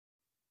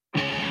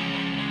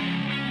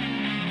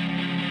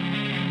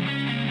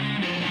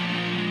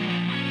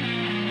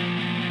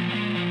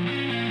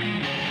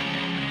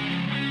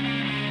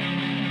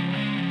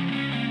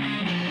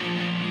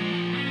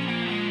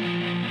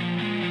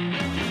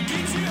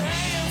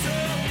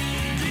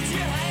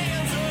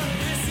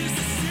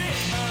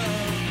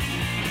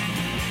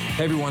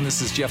Hey everyone,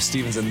 this is Jeff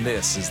Stevens, and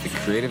this is the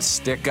Creative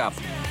Stickup.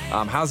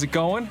 How's it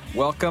going?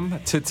 Welcome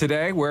to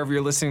today, wherever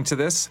you're listening to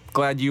this.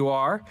 Glad you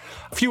are.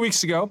 A few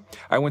weeks ago,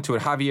 I went to a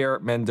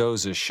Javier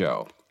Mendoza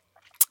show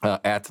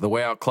at the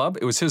Way Out Club.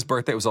 It was his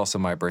birthday. It was also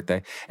my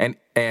birthday.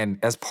 And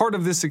as part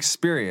of this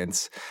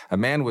experience, a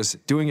man was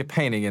doing a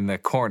painting in the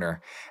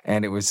corner,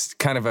 and it was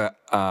kind of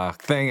a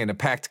thing in a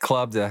packed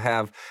club to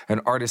have an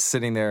artist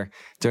sitting there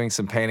doing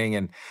some painting.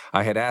 And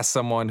I had asked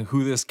someone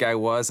who this guy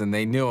was, and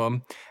they knew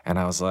him. And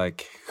I was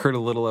like, heard a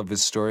little of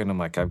his story, and I'm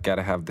like, I've got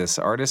to have this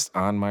artist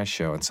on my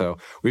show. And so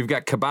we've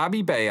got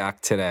Cbabi Bayoc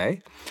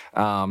today.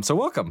 So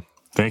welcome.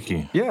 Thank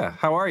you. Yeah,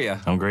 how are you?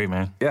 I'm great,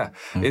 man. Yeah.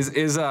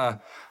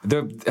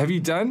 Have you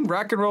done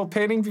rock and roll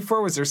painting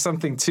before? Was there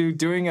something to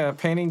doing a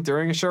painting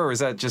during a show, or is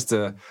that just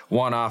a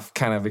one-off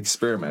kind of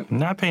experiment?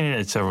 No, I painted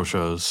at several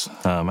shows.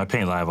 I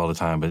paint live all the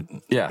time, but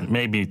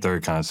maybe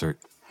third concert.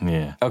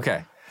 Yeah.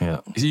 Okay. Yeah.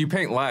 So you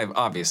paint live,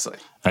 obviously.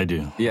 I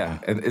do. Yeah.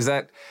 And is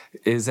that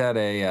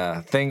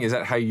a thing? Is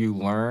that how you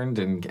learned?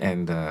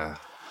 I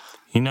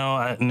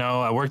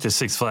worked at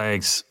Six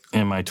Flags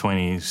in my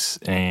 20s,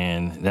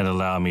 and that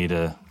allowed me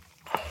to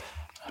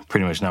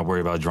pretty much not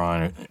worry about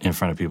drawing in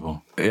front of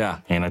people.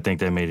 Yeah. And I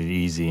think that made it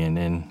easy. And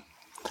then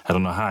I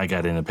don't know how I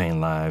got into painting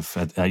live.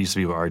 I used to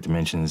be with Art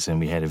Dimensions, and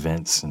we had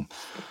events, and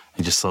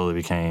it just slowly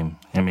became.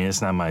 I mean,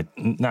 it's not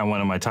one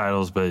of my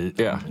titles, but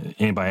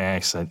anybody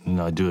asks, I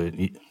do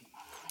it,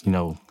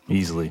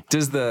 easily.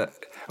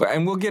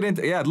 And we'll get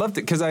into, I'd love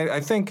to, because I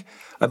think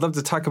I'd love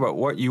to talk about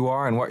what you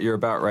are and what you're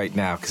about right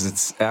now, because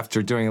it's,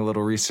 after doing a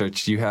little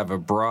research, you have a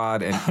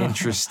broad and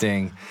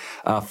interesting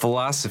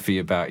philosophy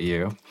about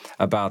you,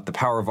 about the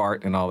power of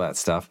art and all that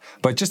stuff.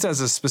 But just as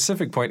a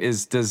specific point,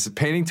 does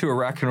painting to a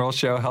rock and roll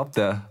show help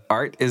the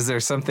art? Is there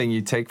something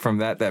you take from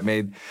that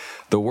made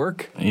the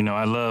work?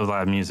 I love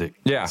live music.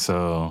 Yeah.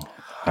 So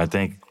I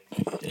think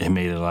it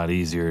made it a lot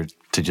easier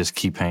to just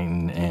keep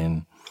painting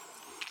and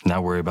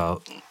not worry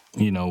about,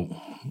 not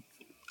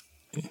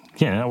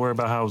worry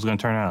about how it was going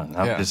to turn out.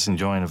 I was just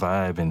enjoying the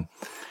vibe and,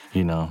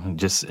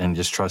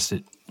 just trust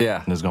it.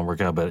 Yeah. And it's going to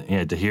work out. But,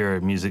 to hear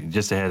music,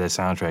 just to have that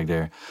soundtrack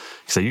there.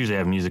 Because I usually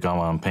have music on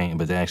while I'm painting,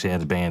 but they actually have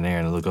the band there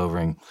and to look over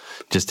and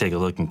just take a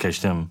look and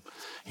catch them,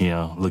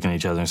 looking at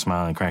each other and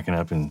smiling, cracking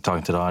up and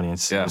talking to the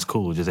audience. Yeah. It was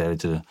cool. Just added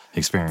to the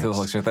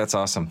experience. That's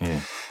awesome. Yeah.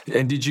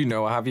 And did you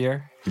know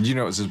Javier? Did you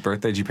know it was his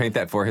birthday? Did you paint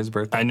that for his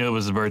birthday? I knew it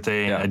was his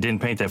birthday. Yeah. I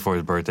didn't paint that for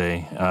his birthday.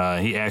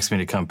 He asked me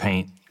to come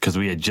paint because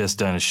we had just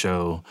done a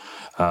show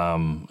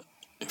a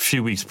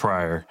few weeks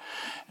prior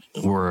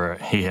where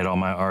he had all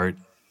my art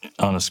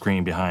on a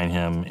screen behind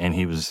him, and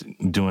it was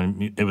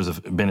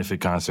a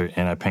benefit concert,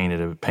 and I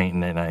painted a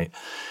painting that night.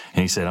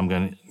 And he said, I'm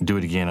going to do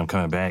it again. I'm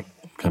coming back.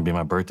 It's going to be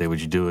my birthday.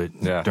 Would you do it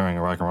during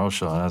a rock and roll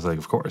show? And I was like,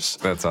 of course.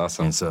 That's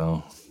awesome. And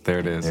so there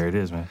it is. There it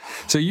is, man.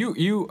 So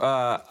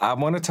I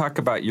want to talk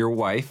about your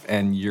wife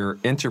and your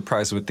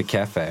enterprise with the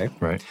cafe.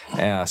 Right.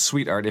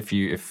 Sweet Art,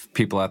 if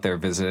people out there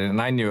visited,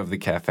 and I knew of the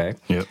cafe.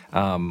 Yep.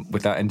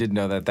 And didn't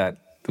know that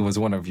was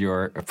one of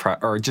your,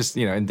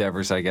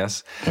 endeavors, I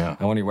guess. Yeah.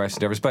 One of your wife's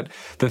endeavors. But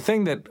the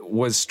thing that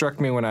struck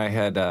me when I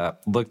had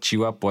looked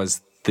you up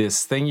was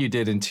this thing you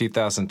did in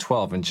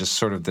 2012, and just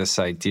sort of this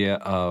idea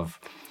of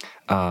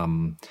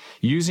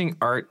using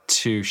art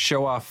to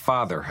show off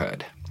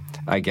fatherhood,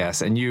 I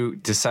guess. And you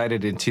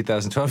decided in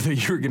 2012 that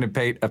you were going to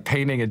paint a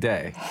painting a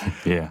day.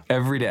 Yeah.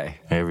 Every day.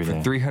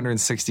 For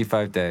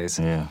 365 days.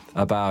 Yeah.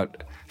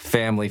 About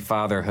family,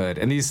 fatherhood.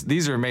 And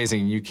these are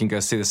amazing. You can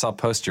go see this. I'll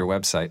post your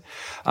website.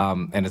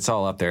 And it's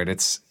all up there. And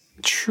it's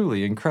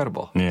truly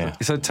incredible. Yeah.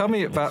 So tell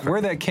me about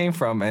where that came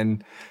from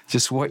and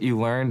just what you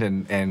learned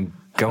and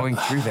going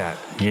through that.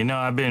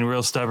 I've been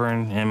real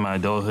stubborn in my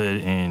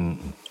adulthood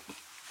and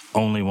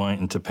only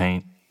wanting to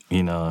paint.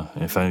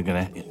 If I'm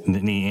going to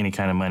need any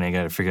kind of money, I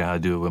got to figure out how to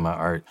do it with my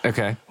art.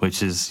 Okay.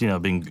 Which is,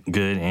 been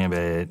good and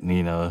bad,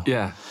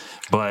 Yeah.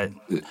 But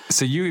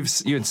so you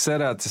had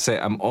set out to say,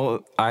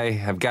 I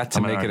have got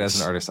to make it as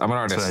an artist. I'm an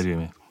artist. That's what I do,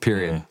 man.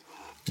 Period.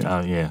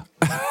 Yeah.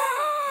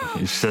 It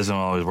just doesn't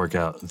always work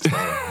out,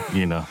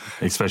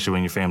 especially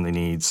when your family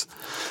needs.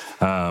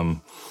 I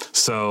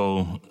just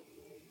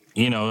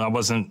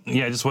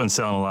wasn't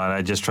selling a lot.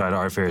 I just tried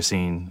art fair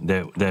scene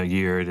that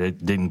year.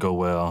 That didn't go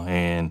well.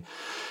 And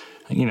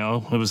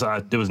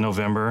it was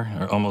November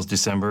or almost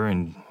December,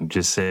 and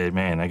just said,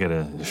 man, I got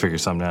to figure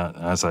something out.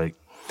 And I was like.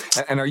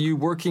 And are you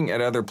working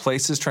at other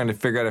places trying to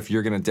figure out if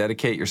you're going to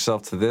dedicate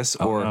yourself to this?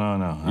 Or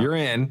no. You're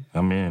in.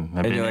 I'm in.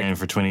 I've been in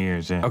for 20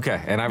 years, yeah.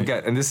 Okay,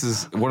 and this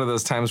is one of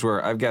those times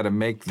where I've got to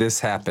make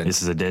this happen.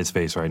 This is a dead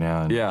space right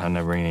now, and I'm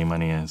not bringing any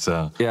money in,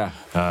 so. Yeah.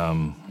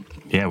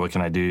 What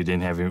can I do?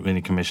 Didn't have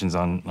any commissions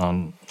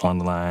on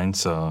the line,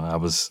 so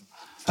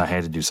I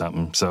had to do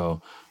something.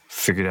 So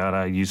figured out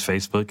I use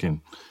Facebook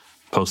and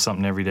post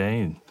something every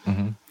day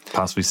and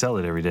possibly sell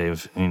it every day.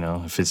 If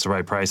it's the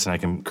right price and I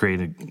can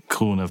create a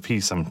cool enough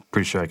piece, I'm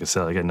pretty sure I could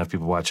sell it. I got enough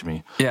people watching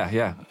me.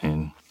 Yeah.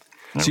 And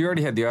so you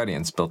already had the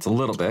audience built a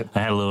little bit. I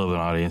had a little of an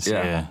audience.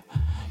 Yeah.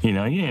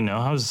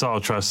 I was all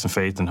trust and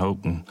faith and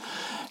hope, and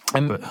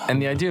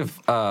And the idea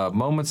of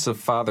moments of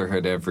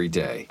fatherhood every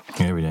day.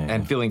 Every day.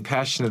 And feeling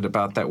passionate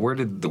about that. Where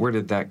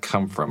did that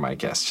come from, I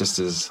guess, just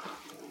as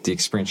the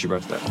experience you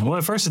brought to that? Well,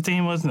 at first the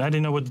theme wasn't, I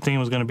didn't know what the theme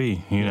was going to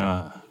be. You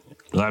know,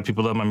 a lot of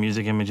people love my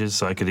music images,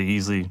 so I could have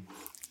easily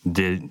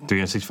did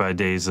 365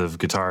 days of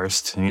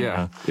guitarist. You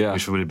know,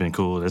 which would have been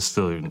cool. That's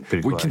still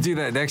pretty cool. We can do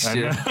that next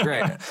year.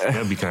 Great.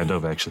 That'd be kind of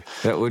dope, actually.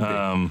 That would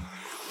be.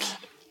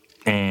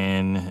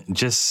 And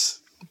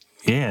just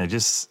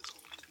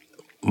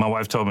my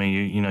wife told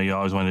me, you know, you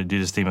always wanted to do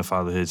this theme of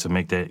fatherhood, so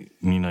make that,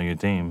 you know, your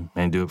theme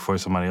and do it before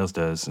somebody else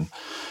does. And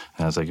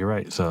I was like, you're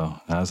right. So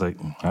I was like,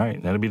 all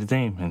right, that'll be the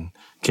theme. And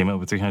came up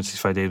with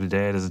 365 Days with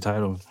Dad as a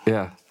title.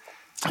 Yeah.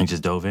 And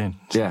just dove in.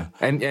 So. Yeah.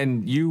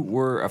 And you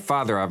were a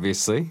father,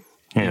 obviously.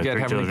 Yeah, you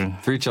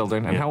got three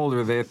children. And how old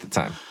were they at the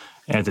time?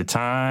 At the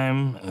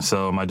time,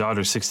 so my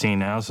daughter's 16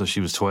 now, so she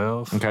was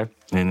 12. Okay.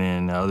 And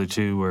then the other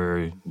two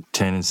were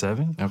 10 and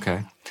 7.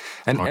 Okay.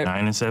 Or 9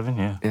 and 7,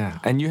 yeah. Yeah.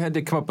 And you had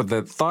to come up with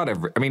the thought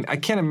I mean, I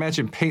can't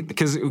imagine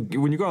because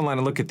when you go online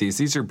and look at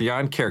these are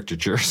beyond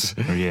caricatures.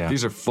 Yeah.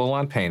 These are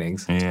full-on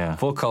paintings. Yeah.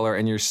 Full color.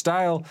 And your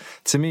style,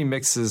 to me,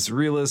 mixes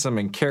realism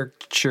and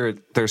caricature.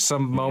 There's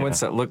some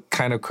moments that look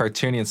kind of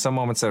cartoony and some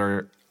moments that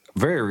are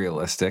very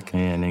realistic. Yeah,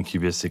 and then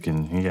cubistic,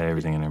 and you got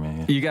everything in there, man.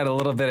 Yeah. You got a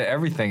little bit of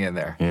everything in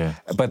there. Yeah.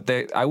 But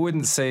I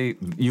wouldn't say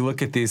you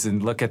look at these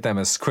and look at them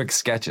as quick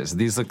sketches.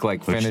 These look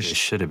like finished. Which it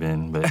should have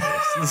been, but.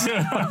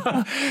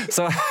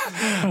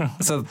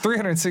 So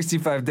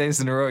 365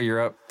 days in a row,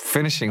 you're up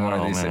finishing one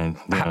of these. Oh, man.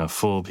 Yeah, a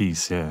full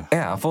piece, yeah.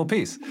 Yeah, a full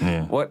piece.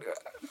 Yeah. What?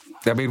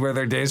 I mean, were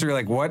there days where you're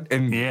like, what?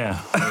 And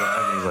yeah,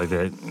 days like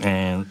that.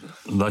 And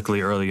luckily,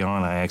 early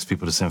on, I asked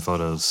people to send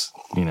photos,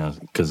 you know,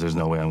 because there's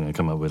no way I'm going to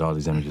come up with all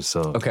these images.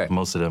 So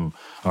most of them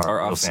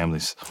are real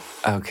families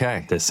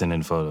that send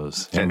in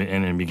photos. And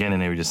in the beginning,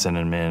 they were just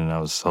sending them in, and I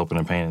was hoping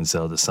to paint and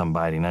sell to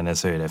somebody, not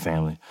necessarily that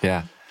family.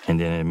 Yeah. And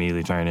then it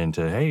immediately turned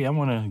into, hey, I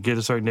want to get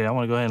a certain day. I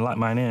want to go ahead and lock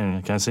mine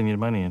in. Can I send you the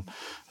money? And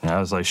I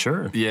was like,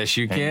 sure. Yes,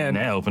 you can. And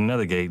that opened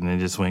another gate, and it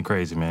just went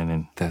crazy, man.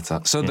 And that's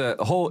awesome. So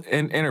the whole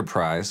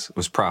enterprise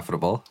was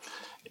profitable.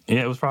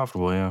 Yeah, it was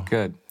profitable, yeah.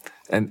 Good.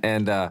 And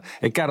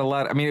it got a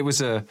lot. I mean, it was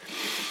I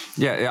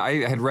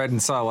had read and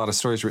saw a lot of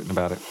stories written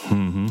about it.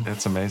 Mm-hmm.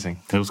 That's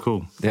amazing. It was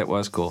cool. It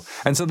was cool.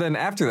 And so then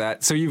after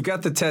that, so you've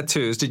got the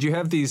tattoos. Did you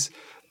have these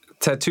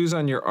tattoos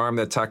on your arm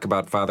that talk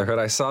about fatherhood?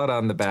 I saw it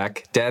on the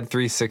back, Dad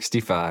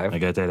 365. I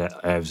got that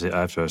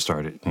after I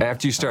started.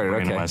 After you started,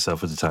 I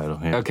myself with the title.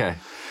 Yeah. Okay.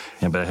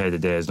 Yeah, but I had the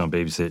Dads Don't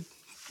Babysit.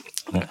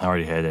 I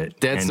already had that.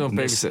 Dads Don't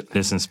Babysit.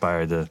 This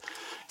inspired the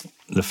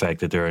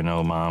fact that there are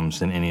no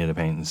moms in any of the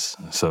paintings.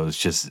 So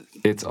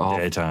it's all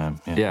dad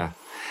time. Yeah.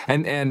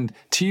 And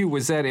to you,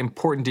 was that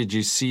important? Did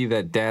you see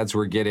that dads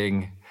were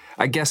getting,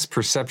 I guess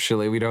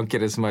perceptually, we don't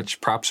get as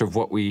much props of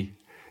what we,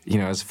 you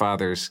know, as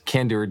fathers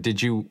can do, or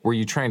were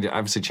you trying to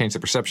obviously change the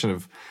perception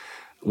of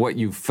what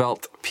you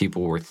felt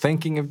people were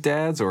thinking of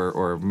dads,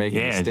 or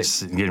making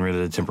just getting rid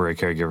of the temporary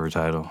caregiver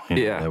title. You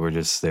know, that we're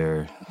just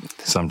there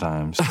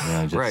sometimes, you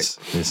know,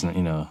 just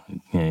you know,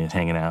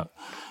 hanging out,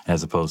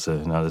 as opposed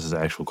to no, this is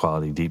actual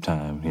quality deep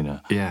time, you know.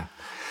 Yeah.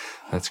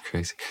 That's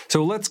crazy.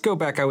 So let's go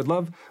back. I would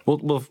love,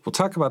 we'll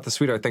talk about the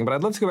sweetheart thing, but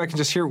I'd love to go back and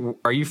just hear,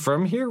 are you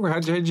from here? How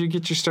did you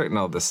get your start in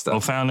all this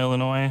stuff? Fountain,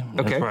 Illinois.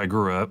 That's where I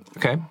grew up.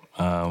 Okay.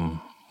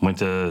 Went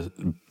to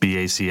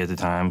BAC at the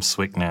time,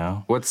 SWIC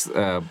now. What's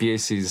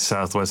BAC's?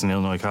 Southwestern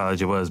Illinois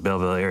College. It was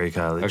Belleville Area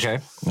College. Okay.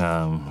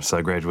 So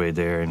I graduated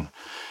there, and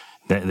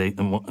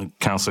the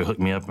counselor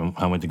hooked me up, and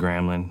I went to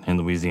Grambling in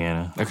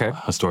Louisiana. Okay.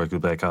 Historically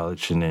Black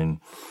college, and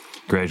then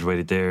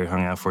graduated there,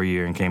 hung out for a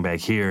year, and came back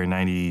here in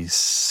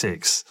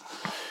 '96.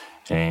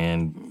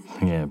 And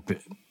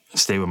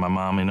stayed with my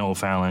mom in Old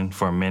Fallon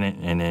for a minute,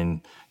 and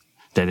then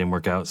that didn't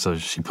work out, so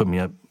she put me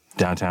up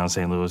downtown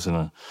St. Louis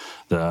in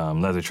the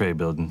leather trade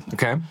building.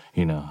 Okay.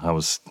 You know, I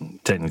was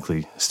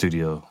technically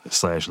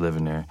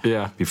studio/living there.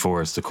 Yeah.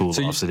 Before it's the cool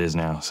office it is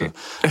now. So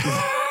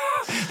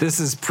this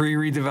is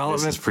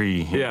pre-redevelopment. This is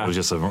pre. Yeah. It was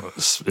just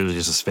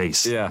a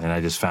space. Yeah. And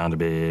I just found a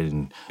bed,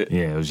 and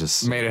it was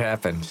just made it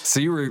happen. So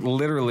you were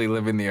literally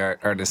living the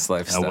artist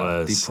lifestyle. I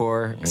was the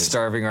poor,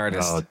 starving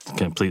artist. Oh,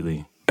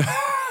 completely.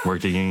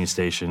 Worked at Union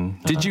Station.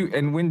 Did you?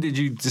 And when did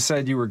you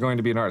decide you were going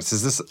to be an artist?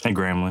 Is this at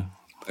Grambling?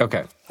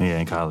 Okay. Yeah,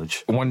 in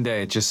college. One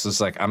day it just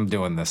was like, I'm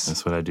doing this.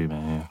 That's what I do,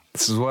 man. Yeah.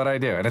 This is what I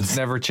do, and it's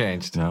never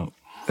changed. No.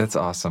 That's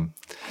awesome.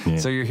 Yeah.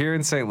 So you're here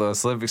in St.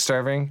 Louis,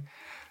 starving.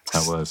 I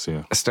was,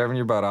 yeah. Starving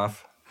your butt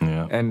off.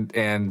 Yeah.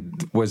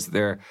 And was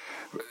there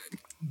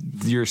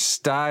your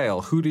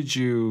style? Who did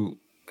you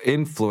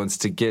influence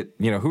to get?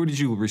 You know, who did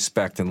you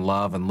respect and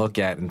love and look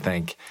at and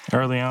think?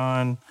 Early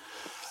on,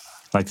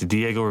 like the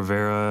Diego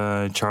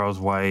Rivera, Charles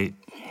White.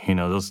 You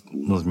know, those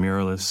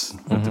muralists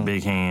with the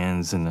big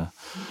hands and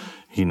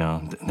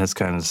that's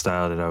kind of the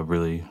style that I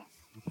really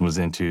was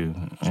into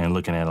and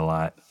looking at a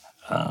lot.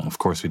 Of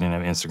course, we didn't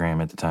have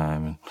Instagram at the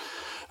time,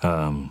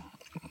 and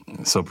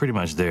so pretty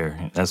much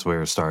that's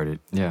where it started.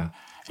 Yeah.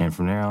 And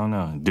from there, I don't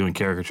know, doing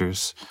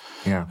caricatures.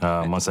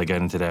 Yeah. Once I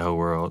got into that whole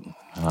world.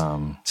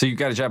 So you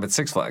got a job at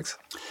Six Flags?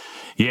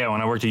 Yeah,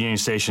 when I worked at Union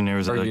Station, there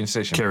was a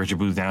caricature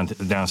booth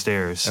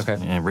downstairs. Okay.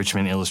 And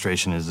Richmond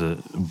Illustration is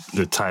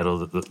the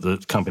title,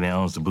 the company that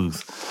owns the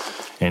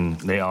booth. And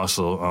they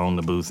also own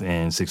the booth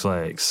in Six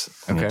Flags.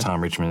 Okay.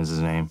 Tom Richmond is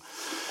his name.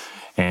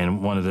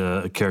 And one of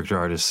the character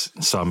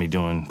artists saw me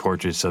doing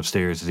portraits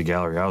upstairs at the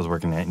gallery I was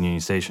working at in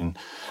Union Station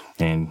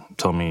and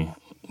told me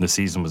the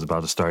season was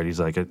about to start. He's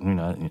like,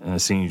 I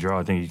seen you draw.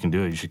 I think you can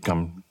do it. You should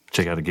come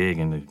check out a gig.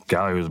 And the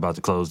gallery was about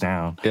to close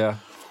down. Yeah.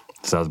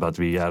 So I was about to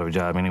be out of a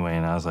job anyway,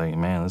 and I was like,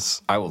 man,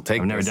 I will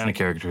take I've never done a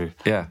caricature.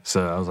 Yeah.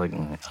 So I was like,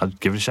 I'll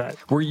give it a shot.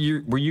 Were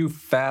you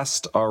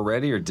fast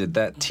already, or did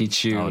that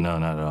teach you? Oh, no,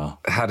 not at all.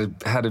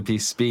 How to be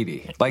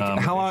speedy? Like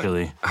how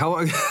long? How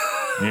long?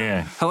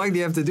 Yeah. How long do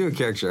you have to do a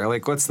caricature?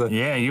 Like what's the?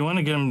 Yeah, you want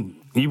to get them.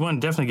 You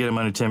want to definitely get them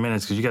under 10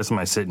 minutes because you got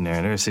somebody sitting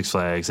there. They're at Six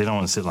Flags. They don't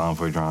want to sit long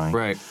for a drawing.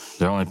 Right.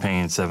 They're only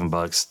paying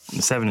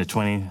 $7, 7 to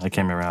 20. I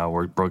can't remember how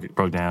it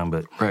broke down,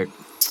 but right.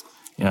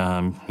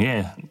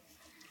 Yeah.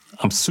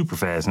 I'm super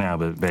fast now,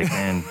 but back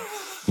then,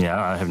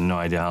 I have no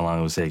idea how long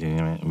it was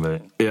taking.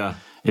 But yeah,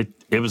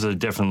 it was a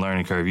different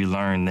learning curve. You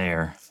learn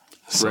there.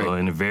 So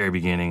in the very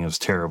beginning, it was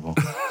terrible.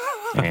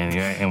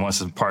 and once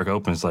the park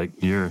opens, like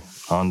you're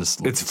on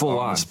the it's full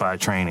on the spot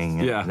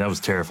training. Yeah, that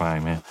was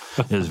terrifying, man.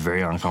 It was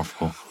very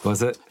uncomfortable.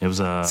 Was it? It was.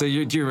 So do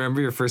you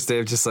remember your first day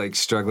of just like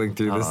struggling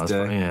through this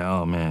day? Yeah.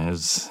 Oh man, it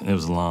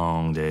was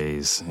long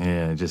days.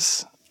 Yeah,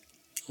 just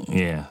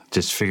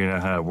figuring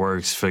out how it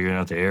works, figuring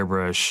out the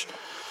airbrush.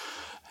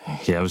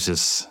 Yeah, it was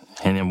just,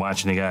 and then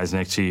watching the guys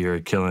next to you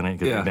are killing it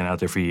because they've been out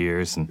there for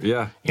years, and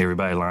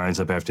everybody lines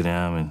up after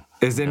them,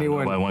 and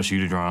nobody wants you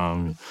to draw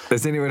them.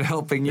 Is anyone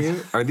helping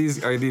you? Are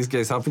these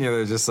guys helping you?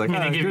 They're just like,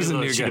 they give here's you a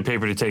a new sheet guy. of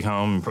paper to take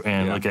home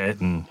and look at,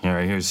 and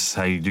here's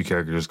how you do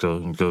characters.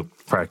 Go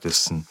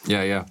practice, and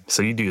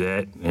So you do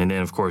that, and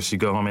then of course you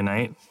go home at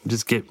night,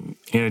 just get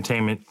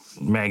entertainment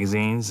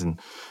magazines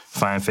and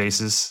find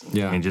faces,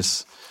 and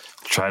just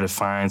try to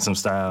find some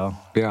style.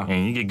 Yeah.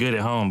 And you get good at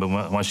home, but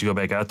once you go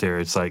back out there,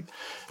 it's like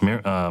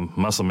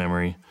muscle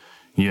memory.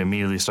 You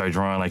immediately start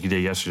drawing like you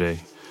did yesterday.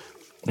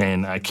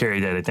 And I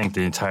carried that, I think,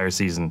 the entire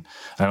season.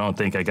 I don't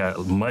think I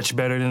got much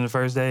better than the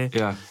first day.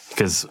 Yeah.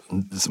 Because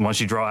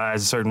once you draw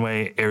eyes a certain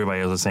way,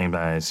 everybody has the same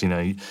eyes.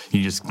 You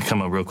just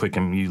come up real quick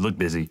and you look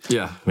busy.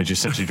 Yeah. But you're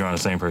essentially drawing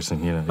the same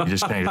person. You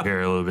just change your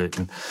hair a little bit.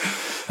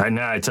 And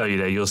now I tell you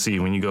that, you'll see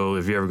when you go,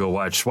 if you ever go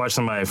watch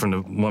somebody from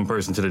the one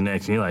person to the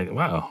next, and you're like,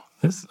 wow.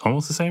 It's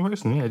almost the same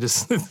person. Yeah,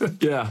 just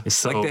It's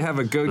so like they have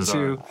a go-to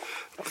bizarre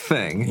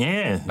thing.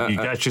 Yeah, you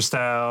got your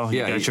style.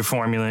 You got your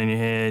formula in your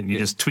head. You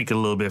just tweak it a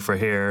little bit for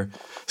hair,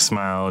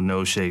 smile,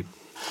 nose shape,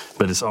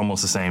 but it's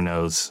almost the same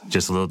nose,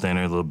 just a little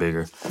thinner, a little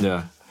bigger.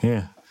 Yeah.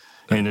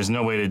 And there's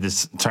no way to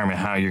determine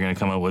how you're going to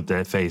come up with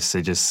that face.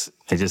 It just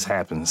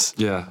happens.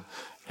 Yeah.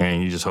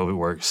 And you just hope it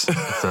works.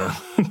 So.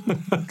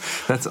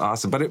 That's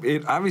awesome. But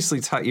it obviously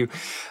taught you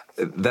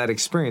that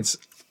experience.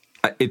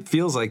 It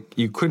feels like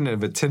you couldn't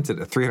have attempted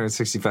a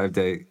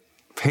 365-day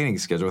painting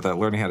schedule without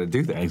learning how to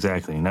do that.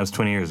 Exactly, and that was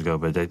 20 years ago,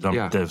 but that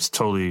was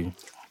totally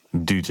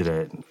due to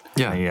that.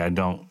 I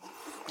don't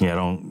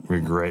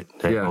regret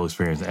that whole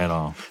experience at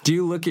all. Do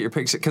you look at your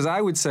pictures? Because I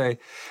would say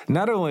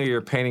not only are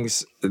your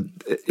paintings,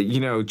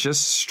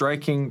 just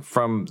striking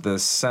from the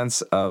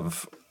sense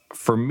of,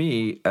 for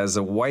me, as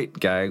a white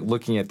guy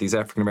looking at these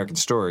African-American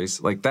stories,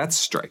 like that's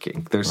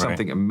striking. There's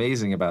something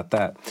amazing about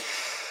that.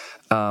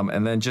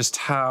 And then just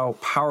how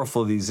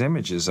powerful these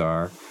images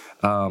are.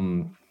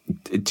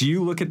 Do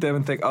you look at them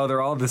and think, oh,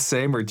 they're all the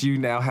same? Or do you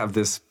now have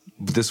this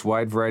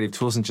wide variety of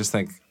tools and just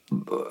think,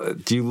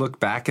 do you look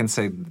back and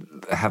say,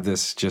 have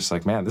this just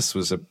like, man, this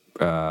was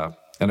an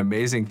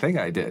amazing thing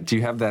I did? Do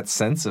you have that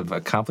sense of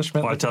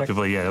accomplishment? Well, I tell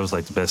people, it was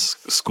like the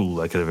best school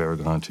I could have ever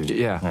gone to.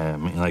 Yeah. I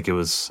mean, like I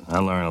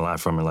learned a lot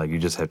from it. Like you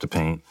just have to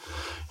paint.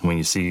 When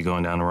you see you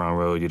going down the wrong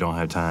road, you don't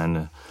have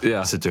time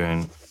to sit there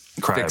and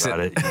cry about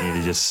it. You need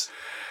to just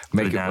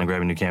put it down and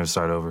grab a new canvas,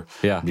 start over.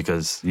 Yeah.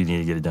 Because you need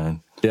to get it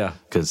done. Yeah.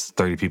 Because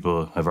 30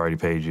 people have already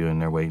paid you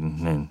and they're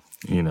waiting, and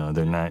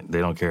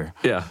they don't care.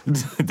 Yeah.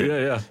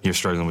 You're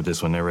struggling with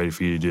this one. They're ready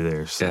for you to do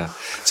theirs. So.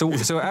 Yeah.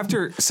 So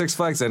after Six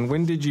Flags, then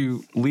when did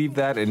you leave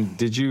that, and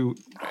did you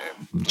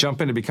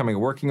jump into becoming a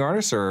working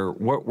artist, or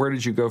where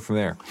did you go from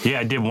there? Yeah,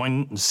 I did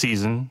one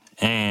season,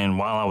 and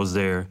while I was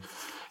there,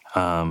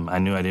 I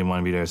knew I didn't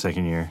want to be there a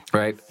second year.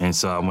 Right. And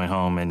so I went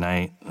home at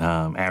night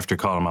after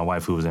calling my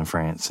wife, who was in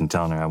France, and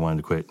telling her I wanted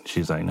to quit.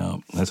 She's like,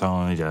 no, that's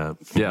our only job.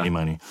 Any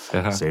money.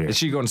 Stay there. Is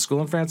she going to school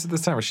in France at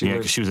this time? Or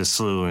because she was at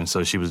SLU, and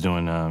so she was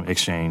doing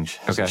exchange.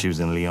 Okay. So she was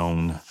in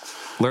Lyon.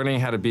 Learning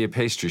how to be a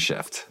pastry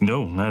chef?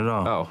 No, not at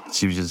all. Oh.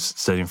 She was just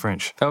studying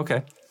French.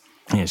 Okay.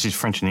 Yeah, she's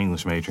French and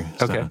English major.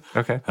 Okay. So,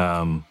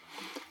 okay.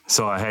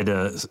 So I had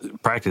to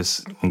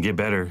practice and get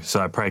better. So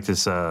I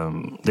practiced.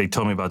 They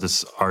told me about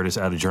this artist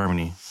out of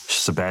Germany,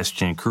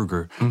 Sebastian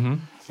Kruger,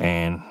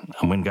 and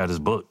I went and got his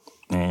book,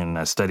 and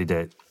I studied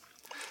that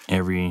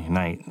every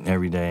night,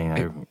 every day.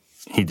 And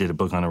he did a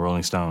book on the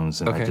Rolling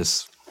Stones, and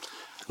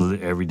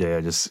every day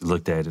I just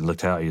looked at it,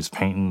 looked how he was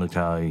painting, looked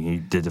how he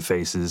did the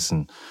faces,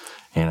 and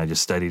and I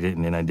just studied it.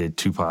 And then I did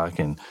Tupac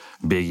and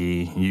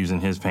Biggie,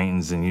 using his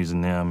paintings and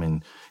using them,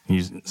 and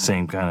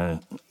same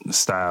kind of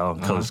style,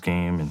 color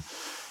scheme,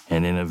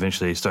 and then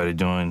eventually I started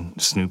doing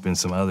Snoop and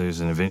some others,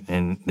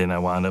 and then I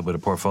wound up with a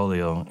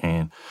portfolio.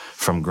 And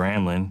from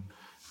Grambling,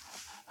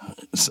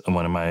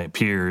 one of my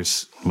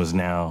peers was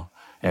now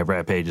at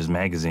Rap Pages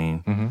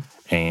magazine,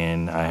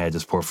 and I had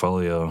this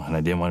portfolio, and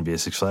I didn't want to be at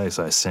Six Flags,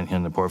 so I sent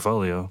him the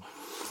portfolio,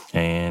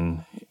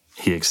 and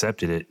he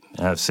accepted it.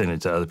 I've sent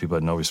it to other people,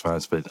 had no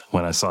response, but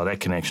when I saw that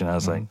connection, I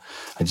was like,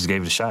 I just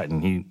gave it a shot,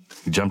 and he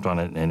jumped on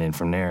it, and then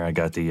from there, I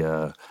got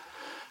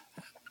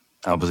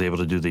I was able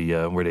to do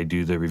the where they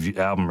do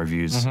the album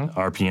reviews,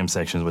 RPM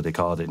section is what they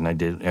called it, and I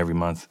did every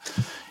month,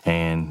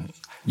 and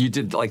you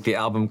did like the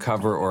album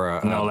cover or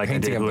a no, like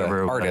painting I did of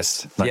whoever, the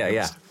artist. Like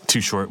yeah.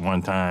 Too Short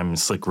one time,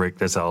 Slick Rick,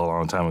 that's how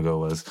long time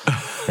ago it was,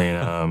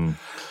 and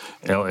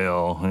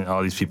LL and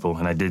all these people,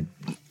 and I did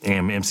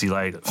MC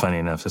Light. Funny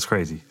enough, that's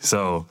crazy.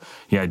 So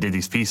yeah, I did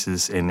these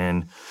pieces, and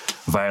then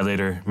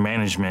Violator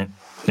Management,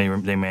 they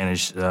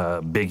managed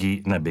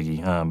Biggie, not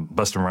Biggie,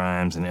 Busta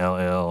Rhymes and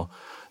LL.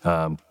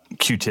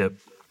 Q-Tip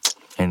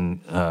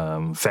and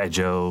Fat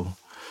Joe,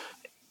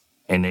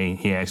 and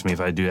he asked me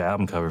if I'd do the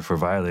album cover for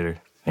Violator,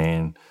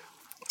 and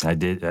I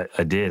did.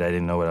 I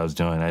didn't know what I was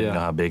doing. I didn't know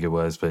how big it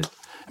was, but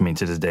I mean,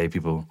 to this day,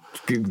 people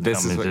come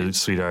into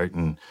Sweetheart,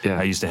 and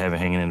I used to have it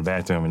hanging in the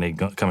bathroom, and they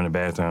come in the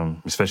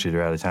bathroom, especially if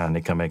they're out of town, and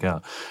they come back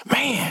out,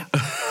 man,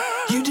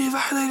 you did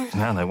Violator?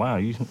 And I'm like,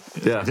 wow,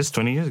 this is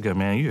 20 years ago,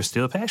 man. You're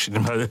still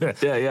passionate about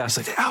that. Yeah. It's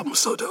like, the album was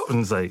so dope. And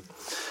it's like,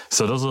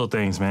 so those little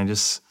things, man,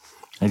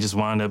 I just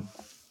wound up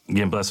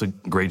getting blessed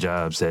with great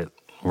jobs that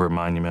were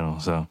monumental.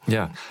 So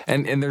yeah,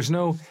 and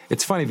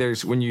it's funny.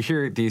 When you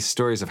hear these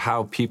stories of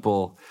how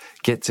people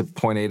get to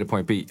point A to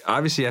point B,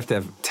 obviously you have to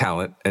have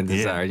talent and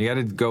desire. You got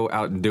to go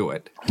out and do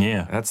it.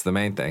 Yeah, that's the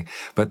main thing.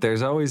 But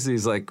there's always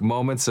these like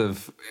moments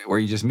where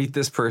you just meet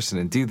this person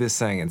and do this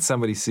thing, and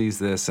somebody sees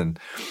this, and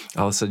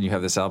all of a sudden you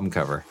have this album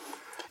cover.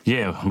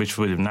 Yeah, which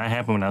would have not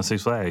happened without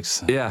Six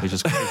Flags. Yeah, which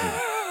is crazy.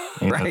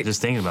 Right.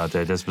 Just thinking about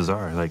that, that's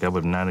bizarre. Like, I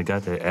would not have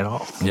got that at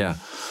all. Yeah.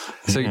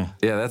 So, yeah,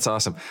 that's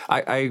awesome.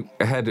 I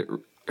had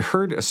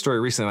heard a story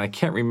recently, and I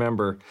can't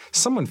remember.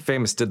 Someone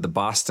famous did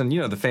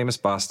the famous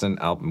Boston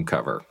album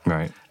cover.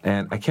 Right.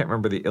 And I can't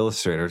remember the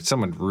illustrator.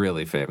 Someone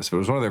really famous, but it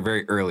was one of their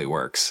very early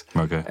works.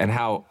 Okay. And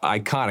how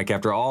iconic,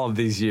 after all of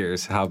these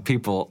years, how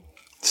people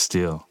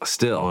still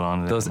hold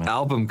on to those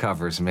album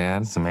covers,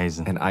 man. It's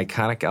amazing. An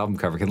iconic album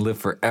cover can live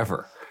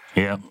forever.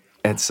 Yeah.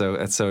 It's so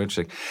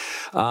interesting.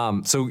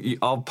 So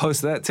I'll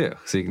post that too,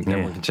 so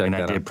everyone can check that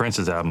out. And I did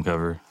Prince's album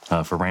cover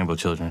for Rainbow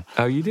Children.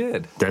 Oh, you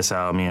did? That's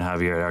how me and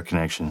Javier had our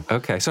connection.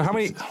 Okay. So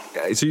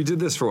so you did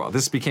this for a while.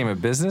 This became a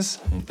business,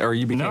 or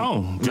you became?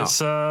 No. Just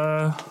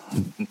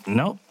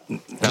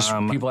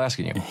people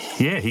asking you.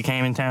 Yeah, he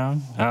came in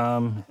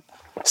town.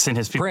 Sent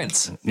his people.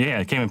 Prince.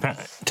 Yeah, came to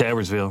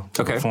Edwardsville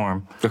to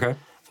perform. Okay.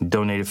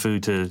 Donated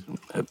food to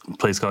a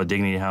place called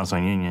Dignity House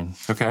on Union.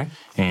 Okay.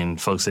 And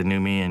folks that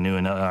knew me and knew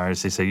another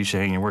artist, they said, you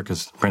should hang your work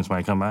because Prince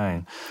might come by.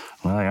 And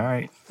I'm like, all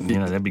right,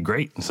 that'd be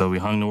great. So we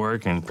hung the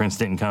work, and Prince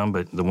didn't come,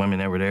 but the women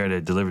that were there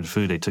that delivered the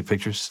food, they took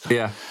pictures.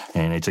 Yeah.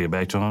 And they took it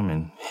back to him,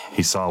 and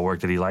he saw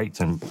work that he liked.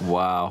 And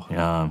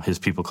wow. His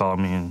people called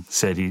me and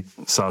said he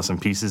saw some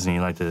pieces and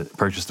he'd like to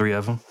purchase 3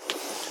 of them.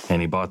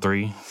 And he bought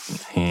 3,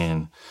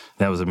 and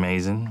that was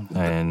amazing.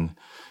 And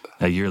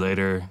a year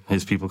later,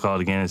 his people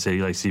called again and said,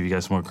 he'd like to see if you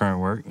got some more current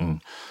work.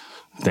 And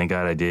thank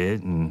God I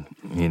did. And,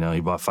 he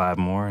bought 5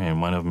 more,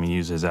 and one of them he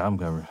used as album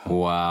cover.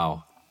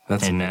 Wow.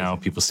 That's amazing. Now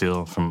people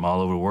still from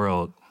all over the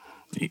world,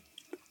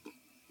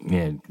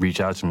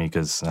 reach out to me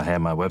because I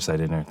had my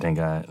website in there, thank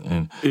God.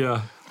 And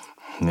yeah.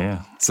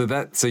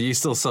 So you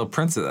still sell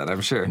prints of that,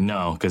 I'm sure.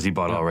 No, because he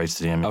bought all rights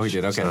to the image. Oh, he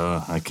did, okay.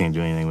 So I can't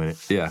do anything with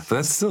it. Yeah, but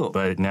that's still...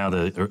 But now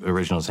the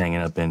original's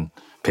hanging up in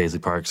Paisley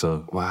Park,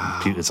 so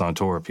it's on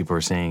tour. People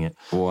are seeing it.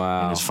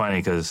 Wow. And it's funny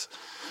because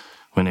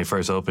when they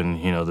first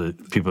opened, the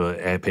people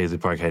at Paisley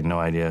Park had no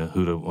idea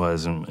who it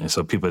was, and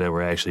so people that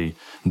were actually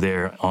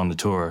there on the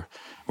tour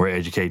were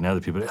educating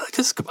other people. They're like,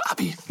 this is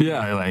Cbabi.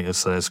 Yeah.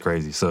 So that's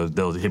crazy. So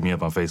they'll hit me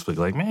up on Facebook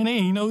like, man, hey,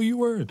 you know who you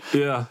were.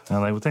 Yeah. And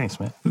I'm like, well, thanks,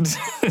 man.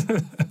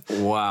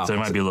 Wow. So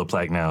there might be a little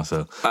plaque now.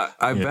 So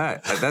I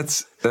bet.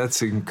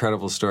 That's an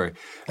incredible story.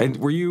 And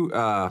were you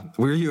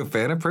a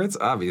fan of Prince?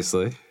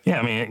 Obviously. Yeah,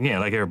 I mean,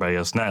 like everybody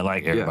else. Not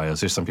like everybody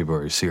else. There's some people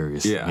who are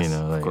serious. Yeah,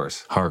 like of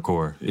course.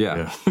 Hardcore.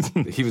 Yeah.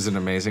 He was an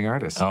amazing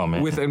artist. Oh,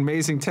 man. With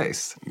amazing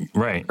taste.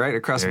 Right. Right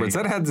across the board.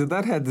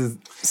 That had to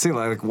seem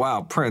like,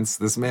 wow, Prince,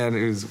 this man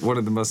who's one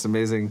of the most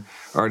amazing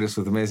artists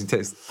with amazing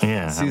taste.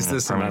 Yeah. Sees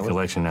this in my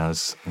collection now.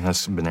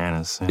 That's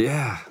bananas.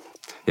 Yeah.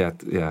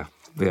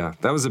 Yeah,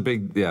 that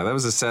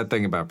was a sad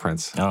thing about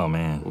Prince. Oh,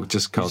 man.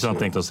 Just don't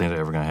think those things are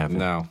ever going to happen.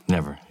 No.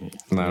 Never.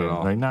 Not at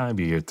all. Like, it'd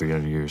be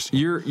 300 years.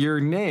 Your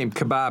name,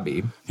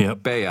 Cbabi,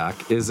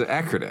 Bayoc, is an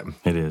acronym.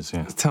 It is,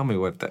 yeah. Tell me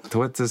what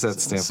does that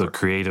stand for? So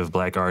Creative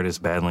Black Artists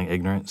Battling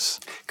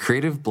Ignorance.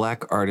 Creative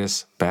Black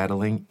Artists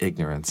Battling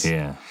Ignorance.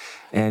 Yeah.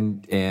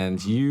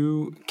 And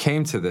you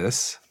came to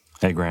this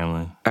At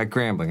Grambling. At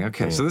Grambling,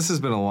 okay. So this has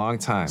been a long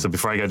time. So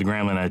before I got to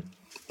Grambling, I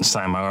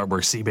signed my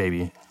artwork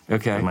Cbabi.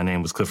 Okay. And my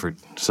name was Clifford,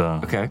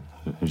 so it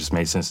just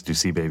made sense to do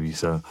Cbabi.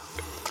 So,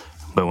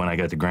 but when I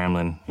got to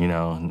Grambling, you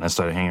know, and I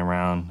started hanging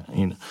around.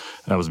 You know,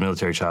 I was a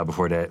military child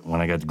before that.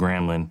 When I got to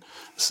Grambling,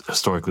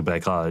 historically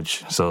black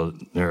college, so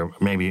there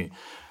maybe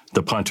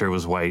the punter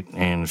was white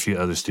and a few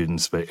other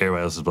students, but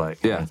everybody else was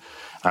black. Yeah. And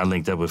I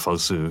linked up with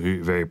folks who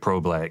were very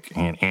pro-black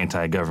and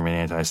anti-government,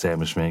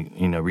 anti-establishment.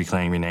 You know,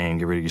 reclaim your name,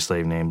 get rid of your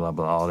slave name, blah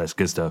blah, all that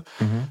good stuff.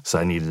 Mm-hmm. So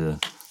I needed a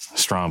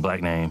strong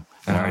black name.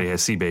 And I already had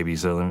Cbabi,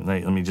 so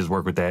let me just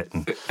work with that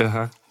and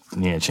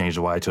change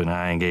the Y to an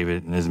I and gave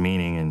it its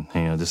meaning, and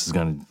you know, this is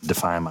going to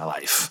define my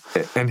life.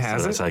 And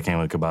has it? That's how I came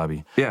with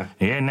Cbabi. Yeah.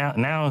 Yeah.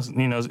 Now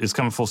you know, it's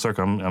coming full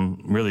circle.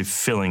 I'm really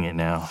feeling it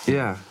now.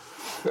 Yeah.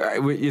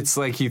 It's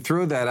like you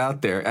throw that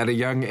out there at a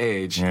young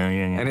age,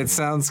 and it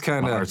sounds kind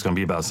of... My heart's going to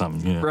be about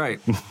something, you know? Right.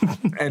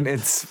 and at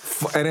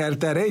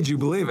that age, you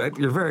believe it.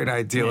 You're very an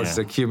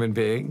idealistic human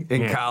being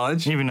in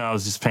college. Even though I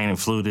was just painting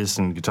flutists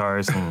and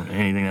guitarists and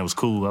anything that was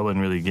cool, I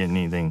wasn't really getting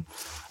anything.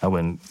 I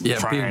wasn't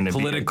trying to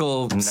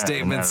political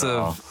statements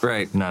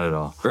right. Not at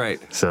all.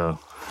 Right. So...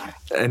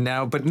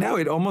 But now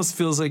it almost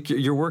feels like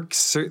your work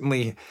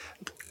certainly...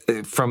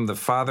 From the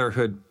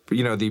fatherhood,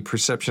 you know, the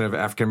perception of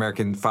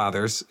African-American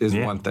fathers is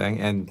one thing,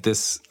 and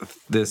this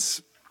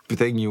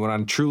thing you went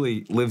on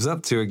truly lives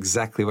up to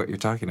exactly what you're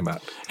talking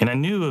about. And I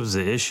knew it was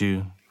an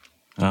issue,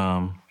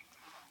 and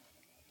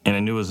I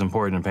knew it was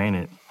important to paint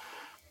it.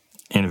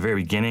 In the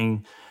very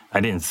beginning,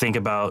 I didn't think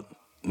about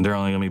there are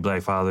only going to be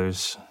black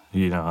fathers.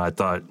 You know, I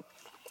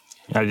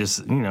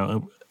just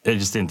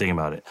didn't think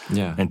about it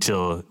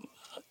until a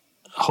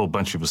whole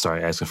bunch of people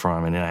started asking for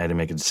them, and then I had to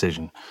make a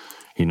decision.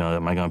 You know,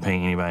 am I going to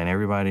paint anybody and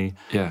everybody?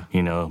 Yeah.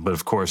 You know, but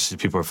of course,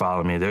 people are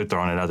following me. They're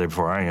throwing it out there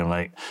before I am.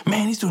 Like,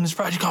 man, he's doing this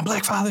project on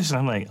black fathers. And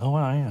I'm like, oh,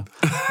 well, I am.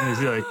 And he's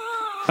like,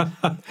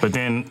 but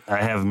then I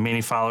have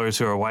many followers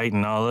who are white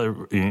and all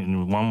that.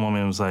 And one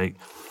woman was like,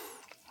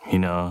 you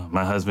know,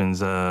 my husband's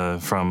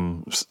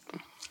from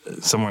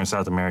somewhere in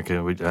South America.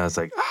 I was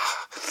like,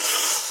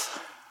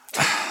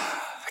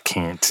 I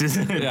can't.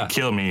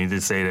 Kill me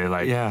to say that,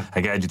 like,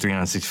 I got you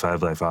 365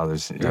 black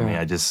fathers. I mean,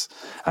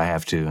 I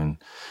have to. And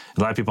a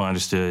lot of people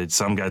understood.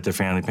 Some got their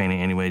family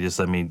painting anyway. Just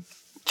let me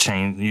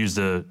use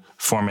the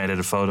format of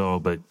the photo,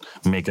 but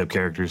make up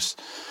characters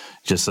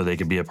just so they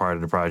could be a part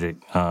of the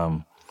project.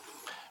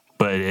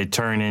 But it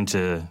turned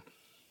into,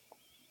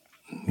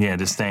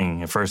 this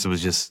thing. At first, it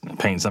was just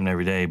painting something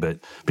every day, but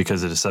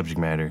because of the subject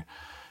matter,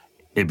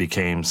 it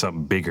became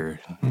something bigger.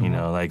 Mm-hmm. You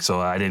know, like, so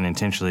I didn't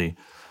intentionally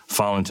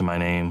fall into my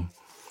name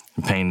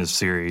and paint this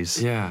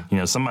series. Yeah. You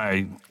know,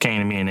 somebody came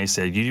to me and they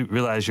said, "You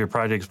realize your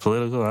project's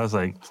political?" I was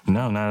like,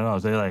 "No, not at all."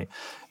 They're like,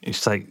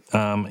 it's like,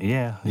 like,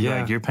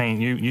 you're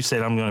painting, you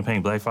said I'm going to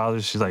paint black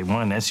fathers. She's like,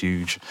 one, that's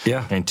huge.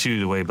 Yeah. And two,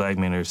 the way black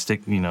men are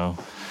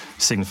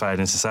signified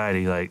in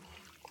society, like,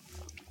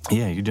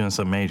 you're doing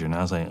something major. And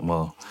I was like,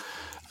 well,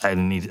 I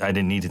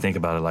didn't need to think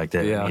about it like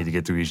that. I need to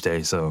get through each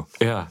day. So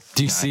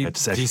do you see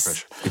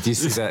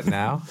that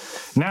now?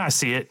 Now I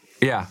see it.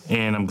 Yeah.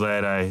 And I'm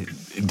glad I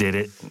did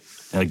it.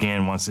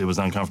 Again, once it was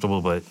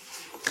uncomfortable, but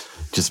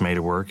just made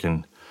it work.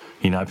 And,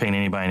 I paint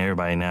anybody and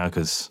everybody now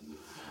because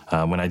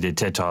when I did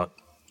TED Talk,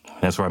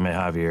 that's where I met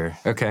Javier.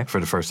 Okay.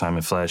 For the first time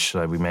in flesh.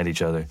 We met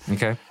each other.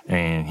 Okay.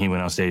 And he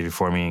went on stage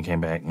before me and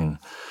came back. And,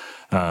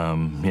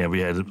 we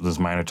had this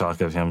minor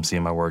talk of him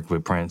seeing my work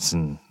with Prince.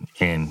 And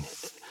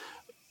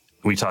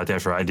we talked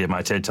after I did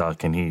my TED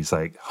Talk, and he's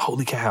like,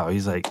 "Holy cow!"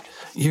 He's like,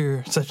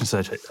 "You're such and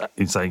such."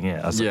 It's like,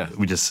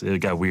 it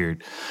got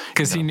weird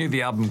because he knew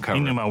the album cover.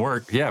 He knew my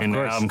work. Yeah, and the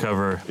album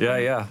cover.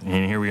 Yeah.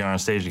 And here we are on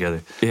stage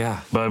together. Yeah.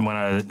 But when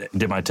I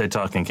did my TED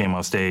Talk and came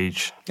off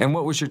stage, and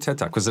what was your TED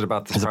Talk? Was it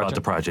about the project? About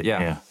the project.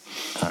 Yeah.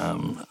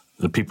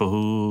 The people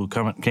who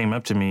came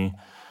up to me,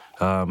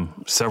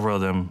 several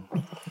of them,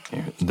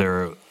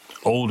 they're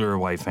older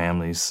white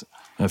families,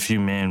 a few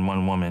men,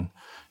 one woman,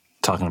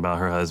 talking about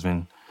her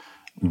husband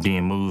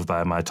being moved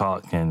by my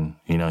talk, and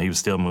he was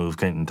still moved,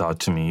 couldn't talk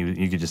to me.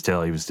 You could just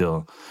tell he was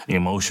still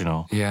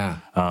emotional. Yeah.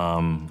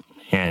 And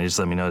it just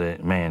let me know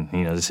that, man,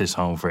 this hits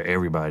home for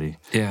everybody.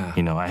 Yeah.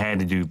 I had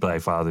to do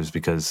Black Fathers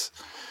because,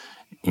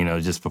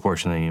 just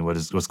proportionally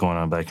what's going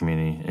on in the Black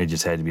community, it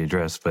just had to be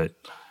addressed. But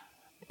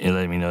it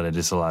let me know that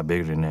it's a lot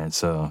bigger than that.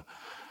 So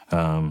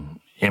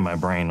in my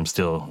brain, I'm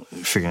still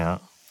figuring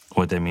out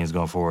what that means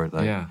going forward.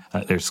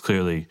 There's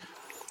clearly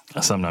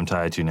something I'm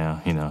tied to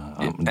now,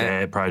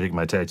 dad project,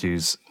 my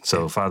tattoos.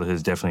 So fatherhood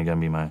is definitely going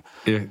to be my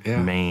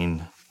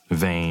main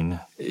vein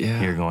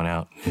here going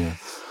out. Yeah.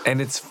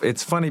 And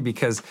it's funny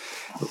because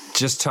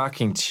just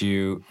talking to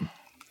you,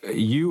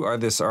 you are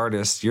this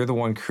artist, you're the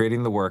one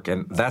creating the work,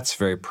 and that's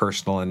very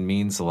personal and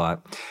means a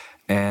lot.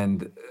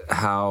 And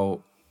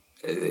how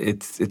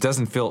it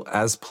doesn't feel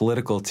as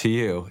political to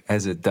you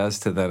as it does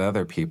to that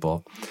other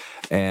people.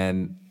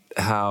 And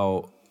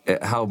how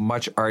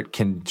much art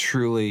can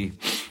truly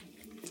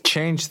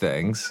change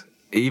things,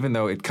 even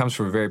though it comes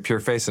from a very pure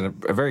face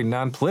and a very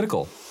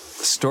non-political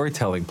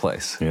storytelling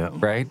place,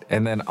 right?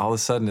 And then all of a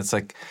sudden it's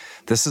like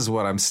This is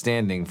what I'm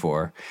standing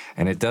for.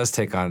 And it does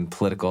take on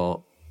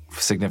political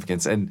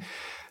significance. And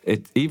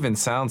it even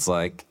sounds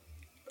like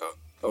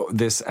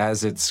this,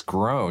 as it's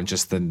grown,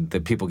 just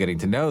the people getting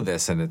to know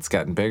this and it's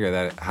gotten bigger,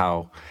 that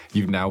how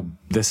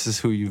this is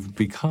who you've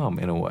become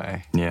in a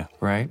way. Yeah.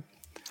 Right?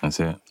 That's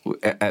it.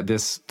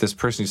 This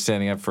person who's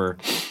standing up for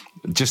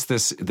just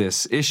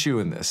this issue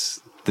and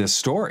this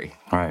story.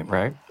 Right.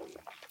 Right?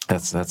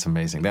 That's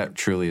amazing. That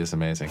truly is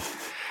amazing.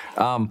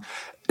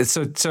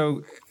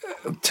 So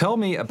tell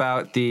me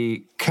about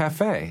the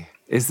cafe.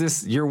 Is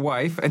this your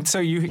wife? And so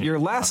your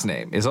last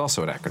name is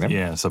also an acronym.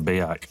 Yeah, so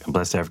Bayoc,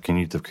 Blessed African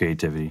Youth of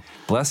Creativity.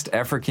 Blessed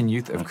African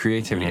Youth of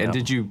Creativity. Yeah. And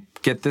did you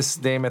get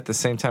this name at the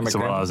same time? So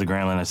while I was at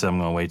Grantland, I said I'm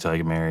going to wait till I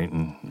get married,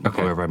 and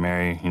whoever I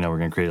marry, we're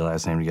going to create a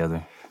last name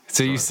together.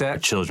 So you Our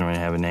said children would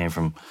have a name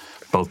from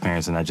both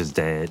parents and not just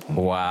dad.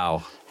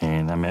 Wow.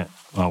 And I met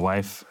my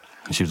wife,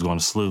 and she was going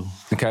to SLU.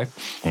 Okay.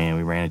 And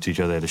we ran into each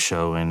other at a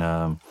show, and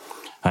I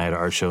had an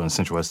art show in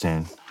Central West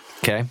End.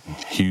 Okay.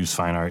 Hughes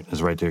Fine Art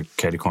is right there,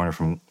 catty corner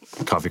from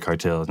Coffee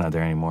Cartel. It's not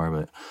there anymore,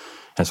 but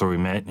that's where we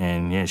met.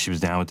 And yeah, she was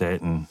down with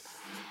that, and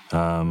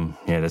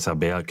that's how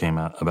Bayoc came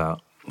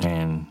about.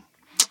 And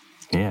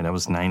yeah, that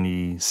was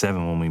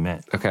 97 when we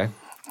met. Okay.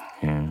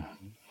 Yeah.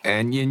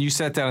 And you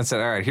sat down and said,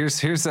 all right,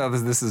 here's how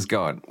this is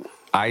going.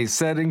 I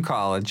said in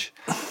college,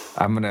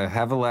 I'm going to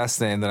have a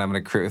last name that I'm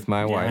going to create with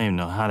my wife. I don't even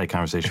know how that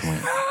conversation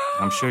went.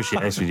 I'm sure she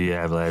asked me, do you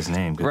have a last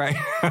name? Right.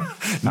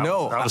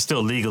 No. I was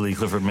still legally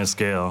Clifford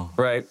Mescal.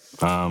 Right.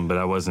 But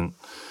I wasn't,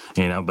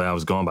 but I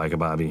was going by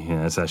Cbabi.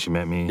 That's how she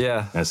met me.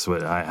 Yeah. That's how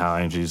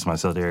I introduced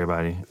myself to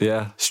everybody.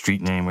 Yeah.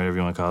 Street name, whatever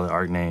you want to call it,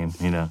 art name,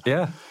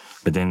 Yeah.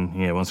 But then,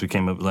 once we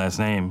came up with last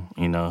name,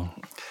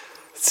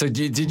 So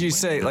did you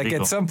say, like,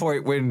 at some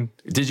point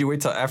did you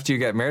wait till after you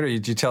got married, or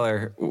did you tell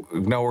her,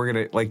 no, we're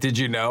going to, did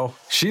you know?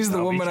 She's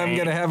the woman I'm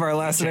going to have our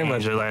last name with.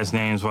 We changed our last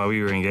names while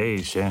we were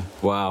engaged, yeah.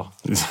 Wow.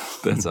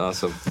 That's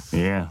awesome.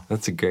 Yeah.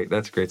 That's a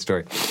great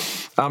story.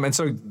 And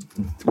so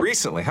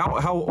recently,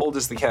 how old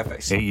is the cafe?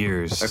 8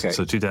 years. Okay.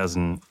 So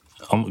 2000,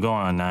 I'm going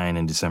on 9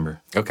 in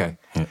December. Okay.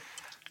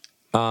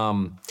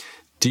 Yeah.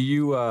 Do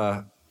you,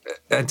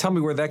 and tell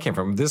me where that came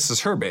from. This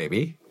is her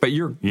baby, but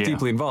you're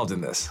deeply involved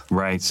in this.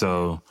 Right.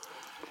 So,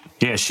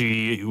 yeah,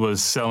 she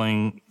was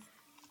selling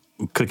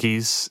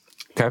cookies.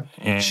 Okay.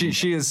 And she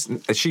does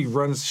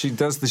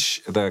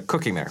the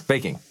cooking there,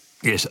 baking.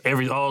 Yes,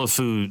 all the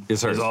food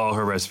is all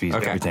her recipes,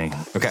 everything.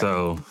 Okay.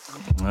 So,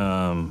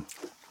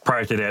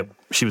 prior to that,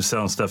 she was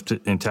selling stuff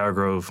in Tower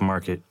Grove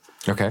Market.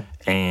 Okay.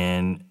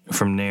 And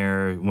from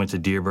there, went to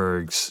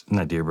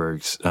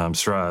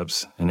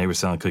Straub's, and they were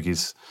selling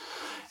cookies.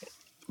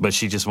 But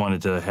she just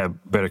wanted to have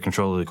better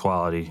control of the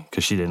quality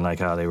because she didn't like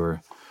how they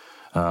were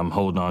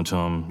holding on to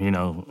them.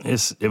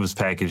 It was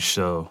packaged,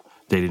 so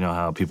they didn't know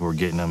how people were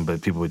getting them,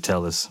 but people would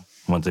tell us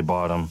once they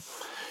bought them,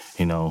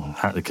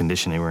 how the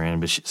condition they were in.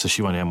 But so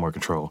she wanted to have more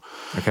control.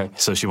 Okay.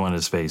 So she wanted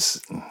a space.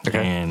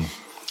 Okay. And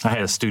I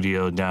had a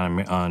studio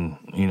down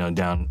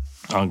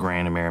on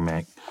Grand and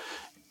Merrimack,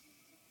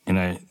 and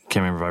I can't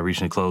remember if I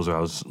recently closed or I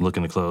was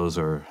looking to close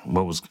or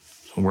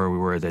where we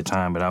were at that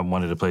time. But I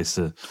wanted a place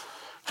to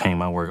hang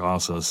my work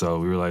also. So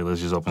we were like, let's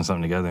just open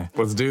something together.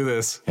 Let's do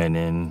this. And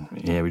then,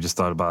 we just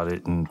thought about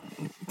it and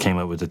came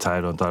up with the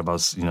title and thought about,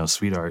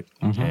 Sweet Art.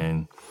 Mm-hmm.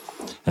 And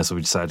that's what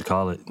we decided to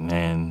call it.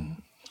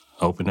 And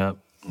opened up,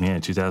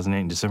 2008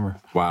 in December.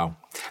 Wow.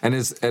 And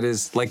it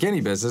is like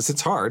any business,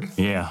 it's hard.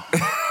 Yeah.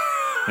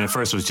 And at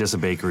first it was just a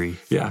bakery.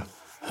 Yeah.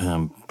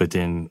 But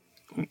then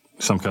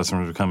some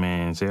customers would come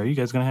in and say, are you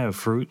guys going to have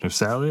fruit or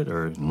salad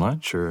or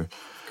lunch or,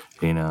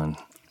 and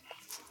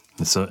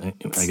so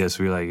I guess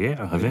we were like,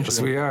 yeah, eventually.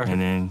 Yes, we are. And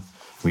then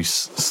we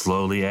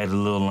slowly added a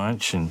little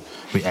lunch, and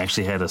we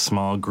actually had a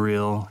small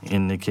grill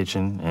in the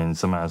kitchen. And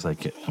somebody was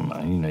like, you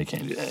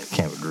can't do that. You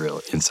can't have a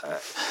grill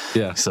inside.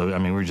 Yeah. So,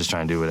 we were just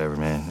trying to do whatever,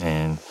 man.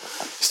 And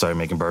started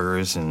making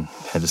burgers and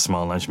had a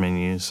small lunch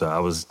menu. So I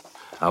was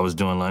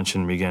doing lunch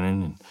in the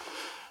beginning,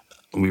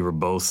 and there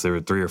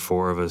were 3 or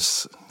 4 of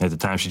us. At the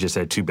time, she just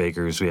had 2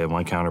 bakers. We had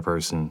 1 counter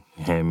person,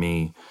 had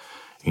me.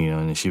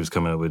 And then she was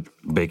coming up with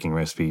baking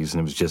recipes,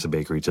 and it was just a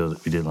bakery till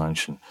we did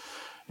lunch, and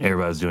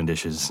everybody was doing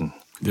dishes, and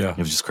it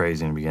was just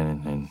crazy in the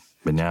beginning.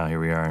 But now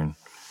here we are, and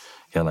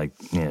got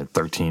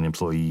 13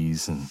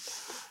 employees, and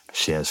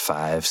she has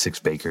 5, 6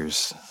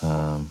 bakers.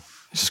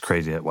 It's just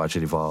crazy to watch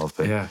it evolve.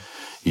 But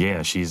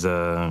she's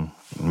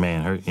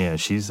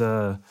she's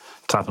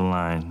top of the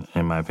line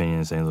in my opinion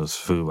in St. Louis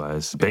food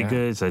wise. Baked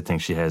goods, I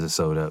think she has it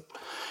sewed up.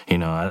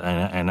 And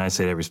I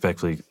say that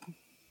respectfully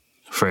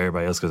for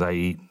everybody else because I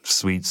eat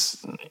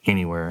sweets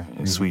anywhere,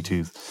 sweet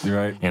tooth. You're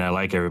right. And I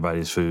like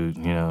everybody's food,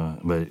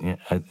 but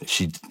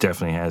she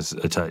definitely has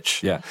a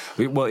touch. Yeah.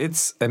 Well,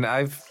 it's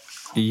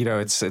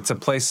a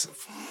place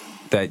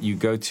that you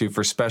go to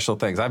for special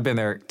things. I've been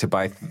there to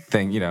buy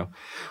when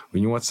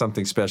you want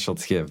something special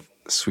to give.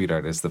 Sweet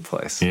Art is the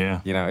place.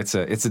 Yeah. You know, it's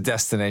a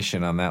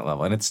destination on that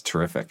level, and it's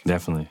terrific.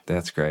 Definitely.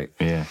 That's great.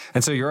 Yeah.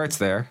 And so your art's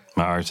there.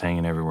 My art's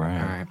hanging everywhere.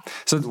 All right.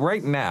 So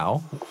right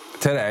now,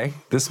 today,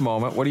 this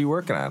moment, what are you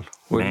working on?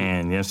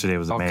 Yesterday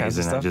was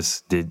amazing. I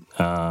just did.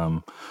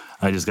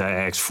 I just got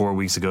asked 4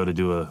 weeks ago to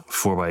do a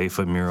 4x8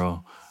 foot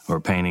mural or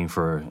painting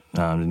for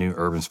the new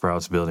Urban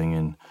Sprouts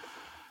building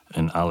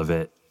in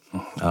Olivet.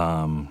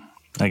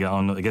 I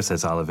guess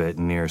that's Olivet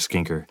near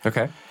Skinker.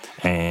 Okay.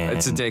 And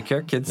it's a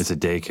daycare, kids? It's a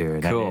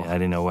daycare. Cool. I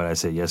didn't know what I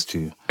said yes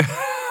to.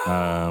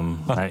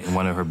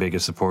 One of her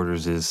biggest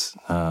supporters is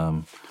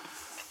the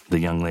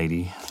young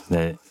lady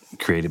that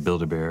created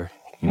Build-A-Bear.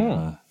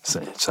 So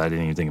I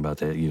didn't even think about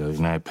that,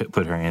 and I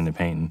put her in the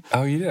painting.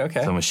 Oh, you did?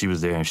 Okay. So when she was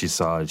there and she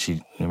saw it,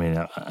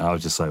 I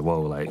was just like,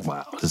 whoa, like,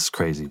 wow, this is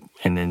crazy.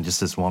 And then just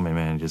this woman,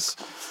 man,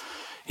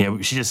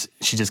 she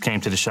just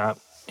came to the shop,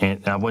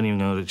 and I wouldn't even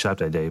know the shop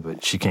that day,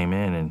 but she came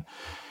in and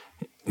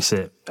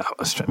said,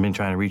 I've been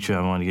trying to reach you.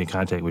 I want to get in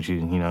contact with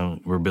you.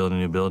 We're building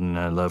a new building, and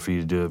I'd love for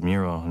you to do a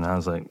mural. And I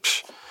was like,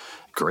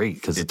 great,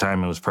 because the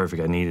timing was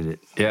perfect. I needed it.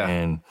 Yeah.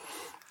 And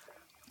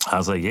I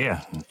was like,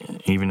 yeah,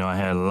 even though I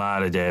had a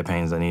lot of dad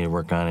paintings I needed to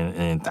work on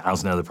and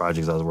 1,000 other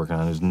projects I was working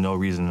on, there's no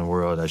reason in the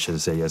world I should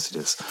have said yes to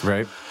this.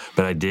 Right.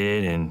 But I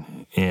did,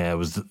 and it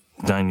was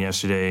done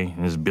yesterday,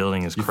 and this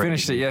building is crazy. You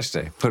finished it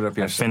yesterday, put it up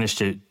yesterday. I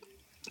finished it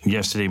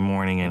yesterday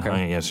morning and hung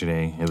it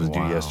yesterday. It was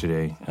due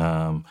yesterday.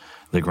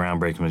 The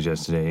groundbreaking was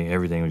yesterday.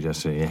 Everything was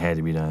yesterday. It had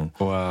to be done.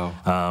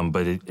 Wow.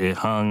 But it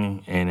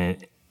hung, and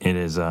it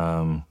is,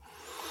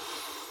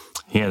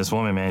 this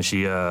woman, man,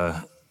 she,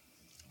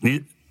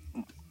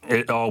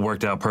 it all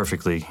worked out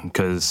perfectly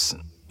because,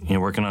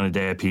 working on a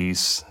dad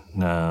piece,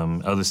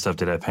 other stuff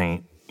that I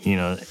paint,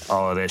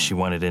 all of that she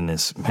wanted in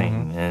this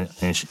painting.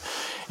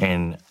 Mm-hmm.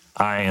 And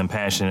I am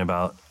passionate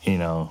about,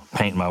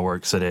 painting my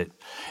work so that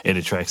it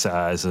attracts the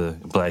eyes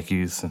of Black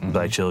youth and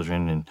Black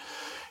children. And,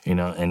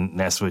 and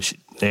that's what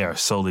they are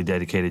solely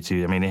dedicated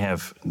to. I mean,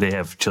 they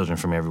have children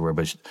from everywhere,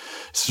 but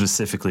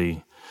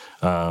specifically,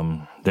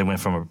 they went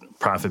from a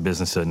profit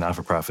business to a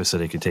not-for-profit so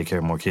they could take care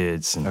of more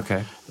kids. And,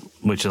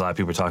 which a lot of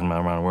people are talking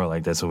about around the world.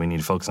 Like, that's what we need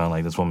to focus on.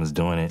 Like, this woman's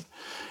doing it.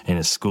 And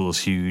the school's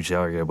huge. I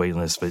already got a waiting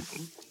list. But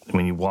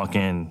when you walk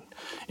in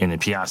the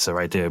piazza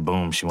right there,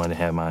 boom, she wanted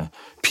to have my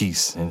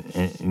piece. And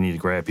you need to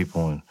grab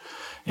people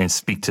and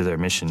speak to their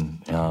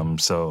mission.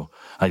 So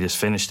I just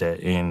finished that.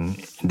 And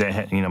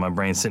that, my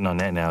brain's sitting on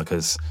that now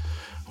because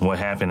what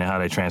happened and how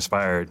that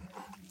transpired,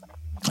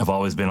 I've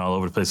always been all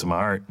over the place with my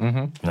art.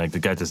 Mm-hmm. Like, I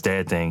got this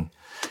dad thing.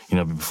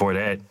 But before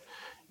that,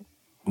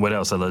 what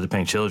else? I love to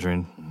paint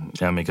children.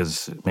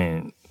 Because,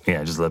 man,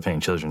 I just love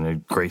painting children. They're a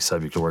great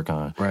subject to work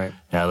on. Right.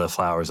 And I love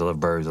flowers. I love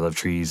birds. I love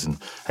trees. And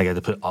I got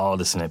to put all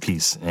this in that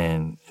piece.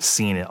 And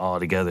seeing it all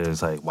together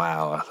is like,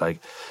 wow. Like,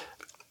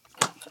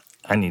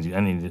 I need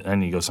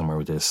to go somewhere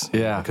with this.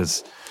 Yeah.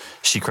 Because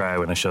she cried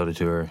when I showed it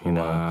to her.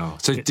 Wow.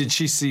 So did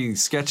she see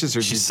sketches?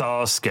 Or she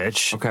saw a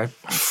sketch. Okay.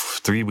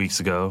 3 weeks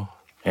ago.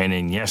 And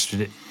then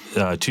yesterday,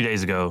 2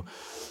 days ago,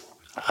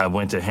 I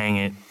went to hang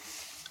it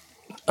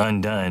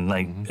undone,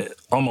 like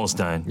almost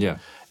done. Yeah.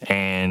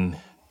 And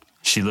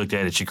she looked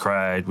at it, she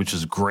cried, which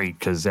was great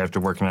because after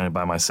working on it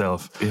by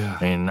myself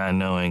and not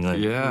knowing,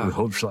 like,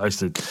 hope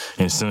sliced it.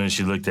 And as soon as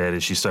she looked at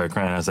it, she started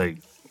crying. I was like,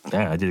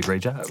 damn, I did a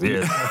great job.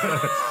 Yeah.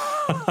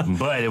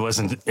 But it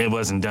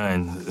wasn't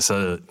done.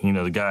 So,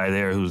 the guy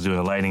there who was doing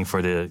the lighting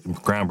for the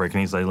groundbreaking,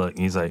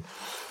 he's like,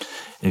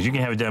 if you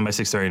can have it done by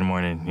 6:30 in the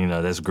morning,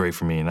 that's great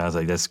for me. And I was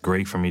like, that's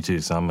great for me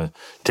too. So I'm gonna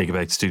take it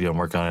back to the studio and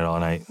work on it all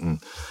night.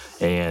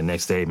 And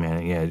next day,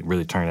 man, it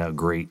really turned out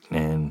great.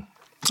 And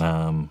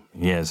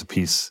it's a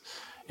piece.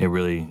 I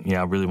really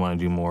want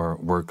to do more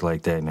work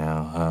like that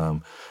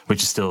now,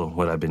 which is still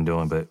what I've been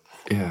doing. But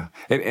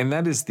and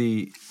that is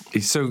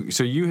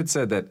so you had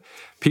said that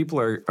people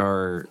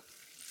are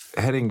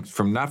heading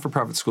from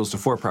not-for-profit schools to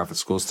for-profit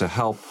schools to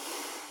help.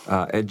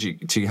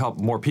 To help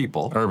more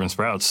people. Urban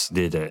Sprouts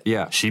did that.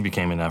 Yeah. She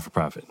became a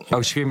not-for-profit.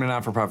 Oh, she became a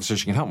not-for-profit so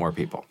she can help more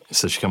people.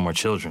 So she can help more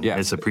children. Yeah.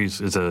 It's a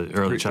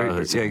early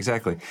childhood. Yeah,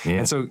 exactly. Yeah.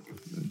 And so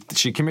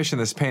she commissioned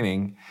this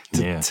painting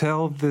to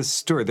tell this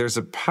story. There's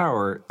a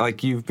power,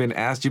 like you've been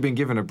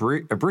given a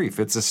brief.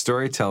 It's a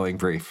storytelling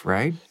brief,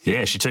 right?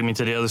 Yeah, she took me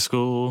to the other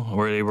school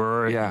where they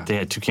were. Yeah. They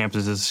had 2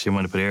 campuses. She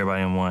wanted to put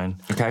everybody in one.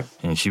 Okay.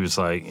 And she was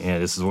like,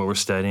 this is what we're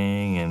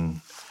studying,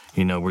 and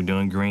we're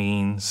doing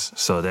greens,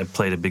 so that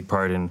played a big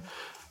part in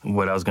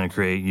what I was going to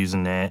create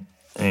using that.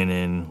 And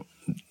then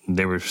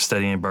they were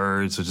studying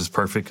birds, which is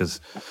perfect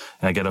because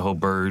I got a whole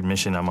bird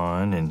mission I'm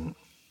on, and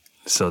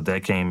so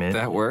that came in.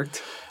 That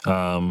worked.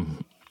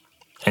 And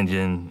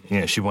then,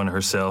 she wanted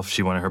herself,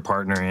 she wanted her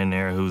partner in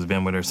there who's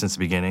been with her since the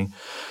beginning,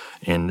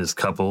 and this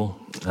couple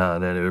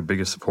that are her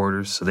biggest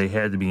supporters, so they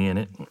had to be in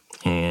it.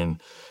 And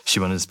she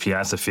wanted this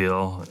piazza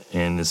feel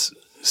and this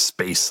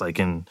space,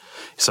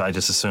 so I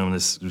just assumed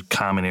this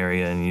common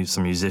area and use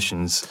some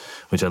musicians,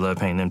 which I love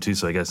painting them too.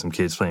 So I got some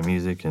kids playing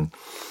music and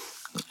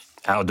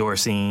outdoor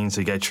scenes. So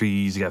you got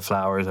trees, you got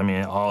flowers. I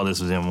mean, all this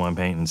was in one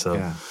painting. So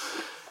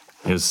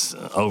it was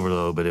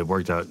overload, but it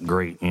worked out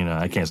great.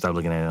 I can't stop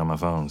looking at it on my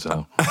phone.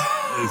 So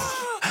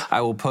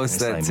I will post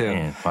It's that like, too.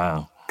 Man,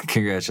 wow.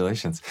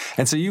 Congratulations.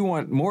 And so you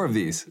want more of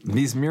these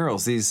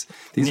murals. These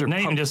are not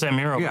even just that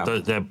mural,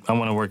 but that I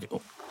want to work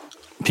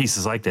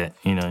pieces like that,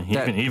 you know,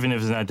 even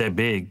if it's not that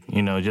big,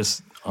 you know,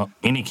 just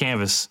any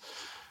canvas,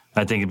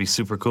 I think it'd be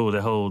super cool.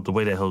 The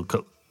way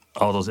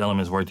all those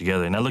elements work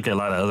together. And I look at a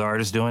lot of other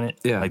artists doing it.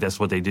 Yeah. Like that's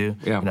what they do.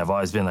 Yeah. And I've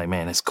always been like,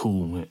 man, that's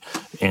cool.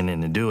 And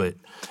then to do it.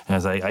 And I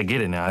was like, I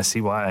get it now. I see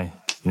why.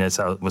 You know, that's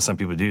what some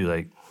people do.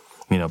 Like,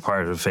 you know,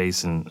 part of the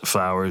face and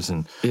flowers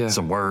and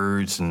some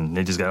words. And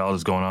they just got all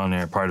this going on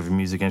there, part of a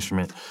music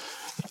instrument.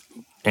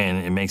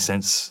 And it makes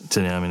sense to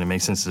them, and it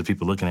makes sense to the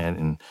people looking at it,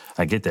 and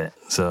I get that.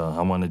 So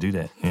I want to do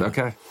that. You know?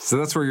 Okay. So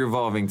that's where you're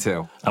evolving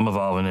to. I'm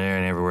evolving there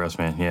and everywhere else,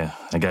 man. Yeah.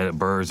 I got a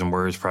Birds and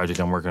Words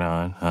project I'm working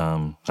on.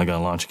 I'm going to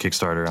launch a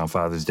Kickstarter on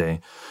Father's Day.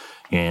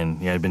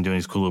 And, I've been doing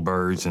these cool little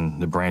birds and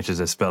the branches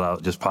that spell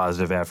out just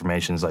positive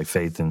affirmations like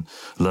faith and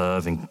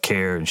love and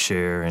care and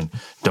share and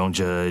don't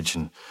judge.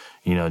 And,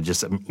 you know,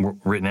 just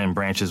written in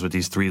branches with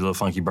these 3 little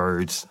funky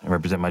birds that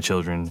represent my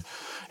children.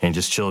 And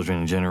just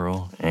children in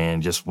general,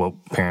 and just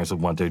what parents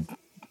would want their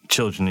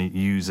children to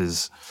use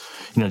as,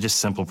 you know, just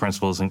simple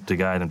principles to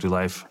guide them through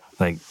life.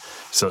 Like,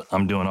 so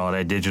I'm doing all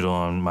that digital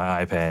on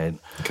my iPad.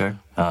 Okay.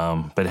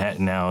 But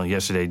now,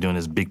 yesterday, doing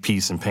this big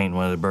piece and painting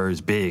one of the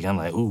birds big, I'm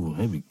like, ooh,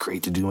 it'd be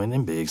great to do one of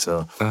them big.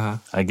 So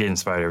I get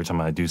inspired every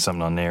time I do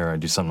something on there or I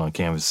do something on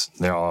canvas.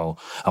 I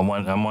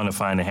want to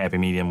find a happy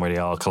medium where they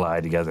all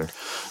collide together.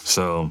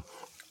 So.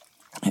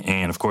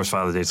 And, of course,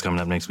 Father's Day is coming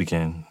up next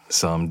weekend.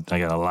 So I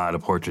got a lot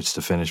of portraits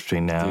to finish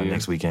between now and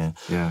next weekend.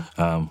 Yeah.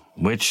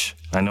 Which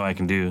I know I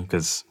can do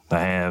because I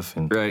have.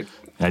 And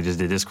I just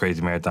did this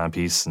crazy marathon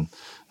piece. And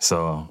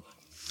so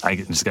I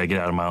just got to get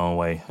out of my own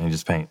way and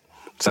just paint.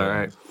 So, all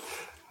right.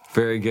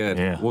 Very good.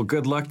 Yeah. Well,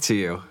 good luck to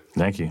you.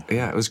 Thank you.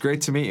 Yeah, it was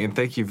great to meet you. And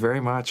thank you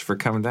very much for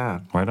coming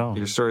down. Right on.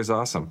 Your story's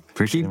awesome.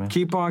 Appreciate it, man.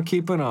 Keep on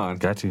keeping on.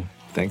 Got you.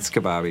 Thanks,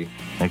 Cbabi.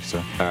 Thank you,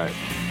 sir. All right.